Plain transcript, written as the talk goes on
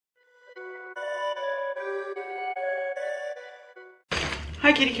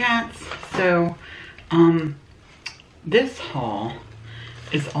Hi kitty cats. So, this haul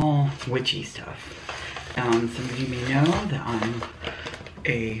is all witchy stuff. Some of you may know that I'm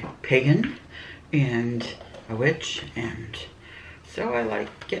a pagan and a witch, and so I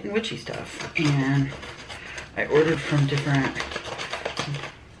like getting witchy stuff. And I ordered from different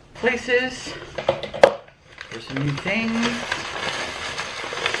places for some new things.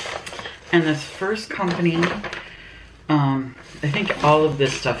 And this first company, I think all of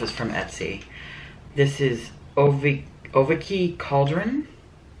this stuff is from Etsy. This is Witchy Cauldron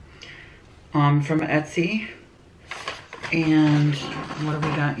from Etsy. And what have we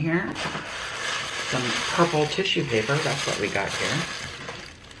got here? Some purple tissue paper. That's what we got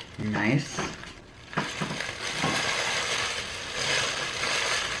here. Nice.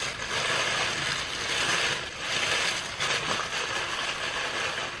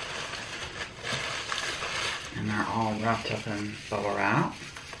 And they're all wrapped up in bubble wrap.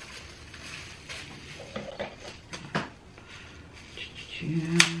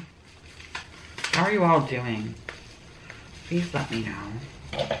 How are you all doing? Please let me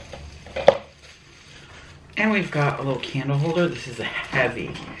know. And we've got a little candle holder. This is a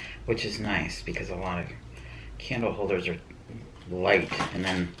heavy, which is nice because a lot of candle holders are light and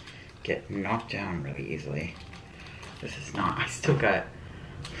then get knocked down really easily. This is not. I still got,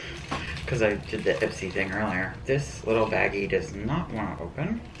 because I did the Ipsy thing earlier, this little baggie does not want to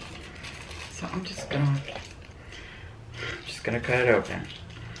open. So I'm just gonna cut it open.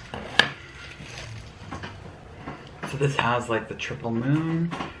 So this has like the triple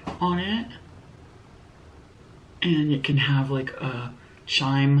moon on it. And it can have like a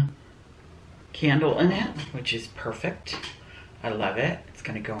chime candle in it, which is perfect. I love it. It's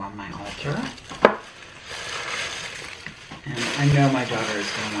gonna go on my altar. And I know my daughter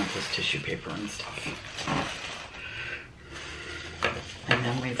is gonna want this tissue paper and stuff. And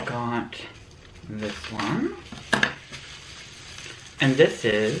then we've got this one. And this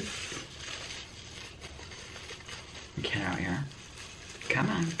is, get out here. Come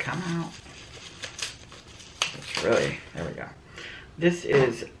on, come out. It's really, there we go. This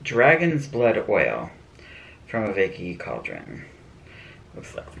is Dragon's Blood Oil from a Witchy Cauldron.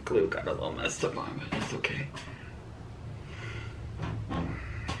 Looks like the glue got a little messed up on it, but it's okay.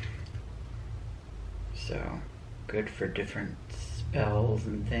 So, good for different spells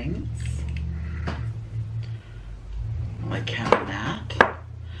and things. I like having that.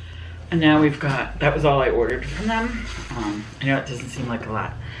 And now we've got, that was all I ordered from them. I know it doesn't seem like a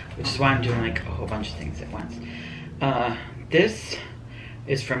lot, which is why I'm doing like a whole bunch of things at once. This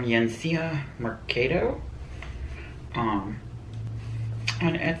is from Yencia Mercado on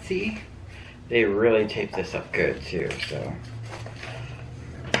Etsy. They really tape this up good too, so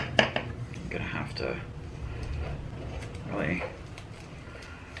I'm gonna have to really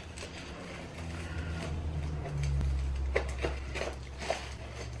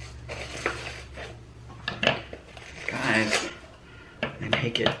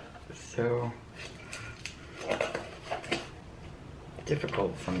make it so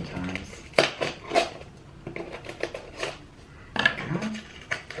difficult sometimes.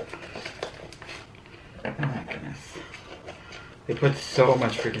 Oh my goodness. They put so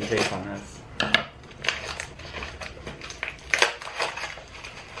much freaking tape on this.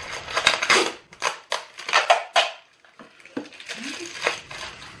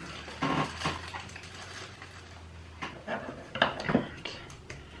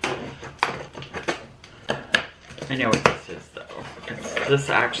 I know what this is though. This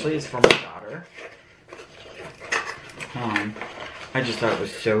actually is for my daughter. I just thought it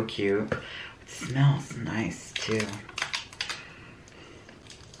was so cute. It smells nice too.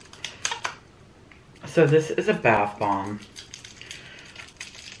 So this is a bath bomb.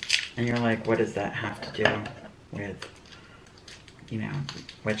 And you're like, what does that have to do with, you know,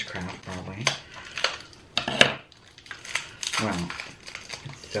 witchcraft probably. Well,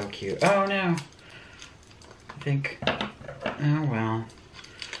 it's so cute. Oh no. I think, oh well,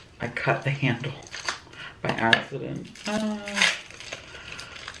 I cut the handle by accident.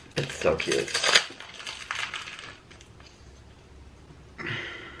 It's so cute.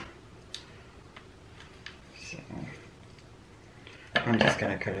 So, I'm just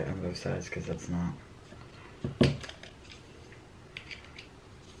gonna cut it on both sides because that's not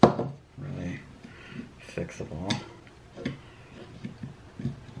really fixable.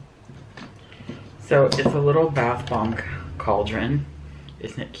 So it's a little bath bomb cauldron.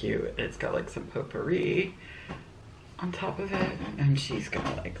 Isn't it cute? It's got like some potpourri on top of it, and she's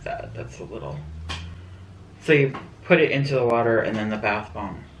gonna like that. That's a little. So you put it into the water and then the bath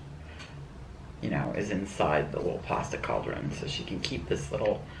bomb you know, is inside the little plastic cauldron. So she can keep this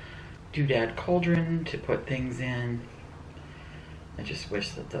little doodad cauldron to put things in. I just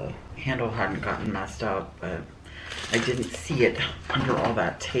wish that the handle hadn't gotten messed up, but I didn't see it under all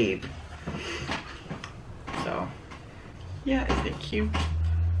that tape. So, yeah, isn't it cute?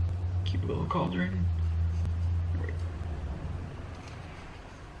 Cute little cauldron.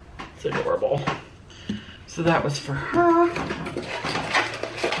 It's adorable. So that was for her.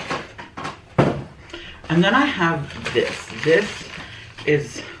 And then I have this. This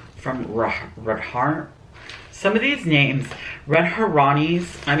is from Radhar. Some of these names,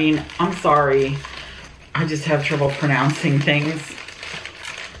 Radharanis, I mean, I'm sorry. I just have trouble pronouncing things.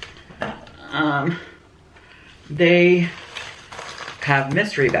 They have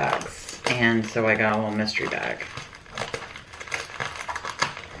mystery bags. And so I got a little mystery bag.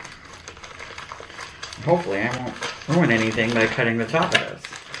 Hopefully I won't ruin anything by cutting the top of this.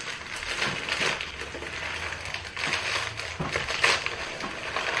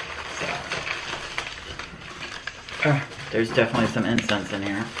 There's definitely some incense in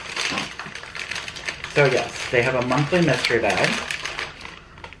here. So yes, they have a monthly mystery bag.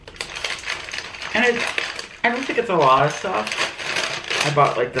 And I don't think it's a lot of stuff. I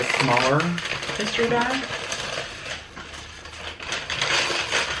bought like the smaller mystery bag.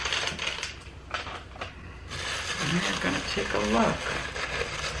 And we're gonna take a look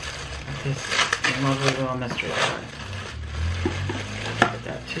at this lovely little mystery bag. Get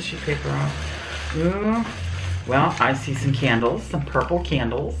that tissue paper off. Ooh. Well, I see some candles, some purple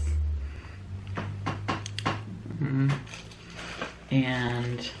candles.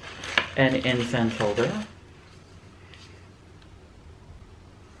 And an incense holder.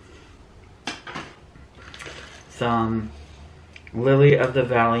 Some Lily of the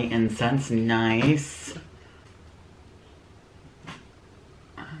Valley incense, nice.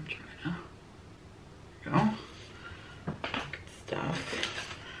 I'm trying to go. Good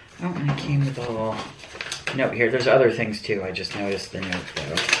stuff. Oh, and it came with a little note here. There's other things too. I just noticed the note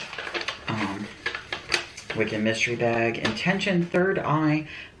though. Wiccan mystery bag, intention, third eye,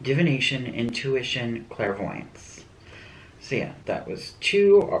 divination, intuition, clairvoyance. So yeah, that was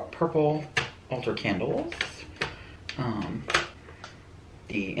 2 purple altar candles.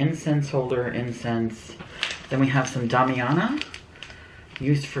 The incense holder, incense. Then we have some Damiana,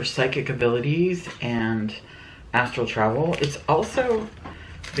 used for psychic abilities and astral travel. It's also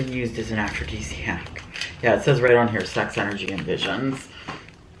been used as an aphrodisiac. Yeah, it says right on here, sex, energy, and visions.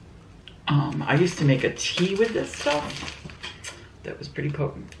 I used to make a tea with this stuff. That was pretty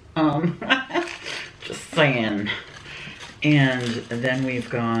potent. Just saying. And then we've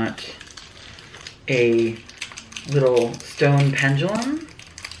got a little stone pendulum.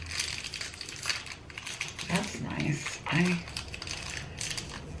 That's nice. I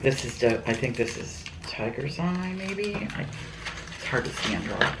think this is tiger's eye, maybe? It's hard to see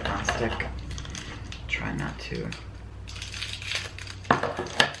under all the plastic. Try not to. There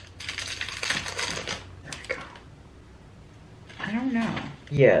we go. I don't know.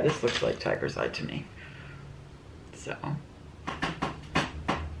 Yeah, this looks like tiger's eye to me. So.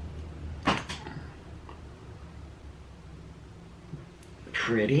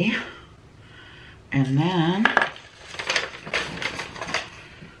 Pretty. And then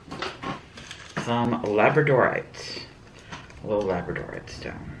some labradorite. A little labradorite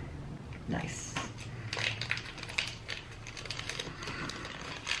stone. Nice.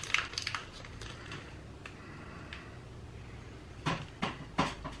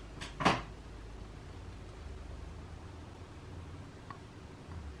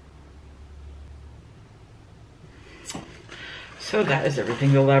 So that is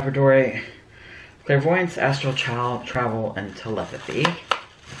everything. The labradorite, clairvoyance, astral travel, and telepathy.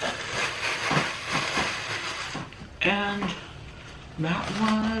 And that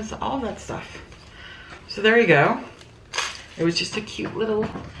was all that stuff. So there you go. It was just a cute little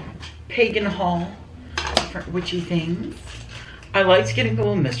pagan haul, different witchy things. I liked getting a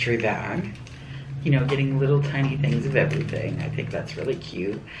little mystery bag. You know, getting little tiny things of everything. I think that's really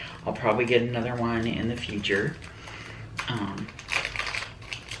cute. I'll probably get another one in the future.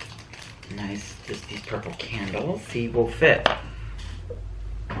 Nice, just these purple candles. See, will fit.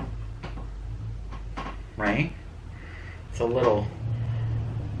 Right? It's a little,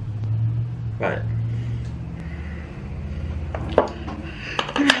 but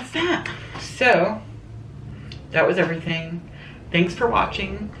and that's that. So, that was everything. Thanks for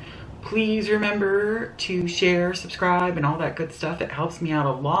watching. Please remember to share, subscribe, and all that good stuff. It helps me out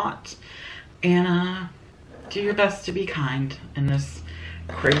a lot. And do your best to be kind in this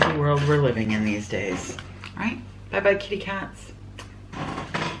crazy world we're living in these days. All right? Bye-bye, kitty cats.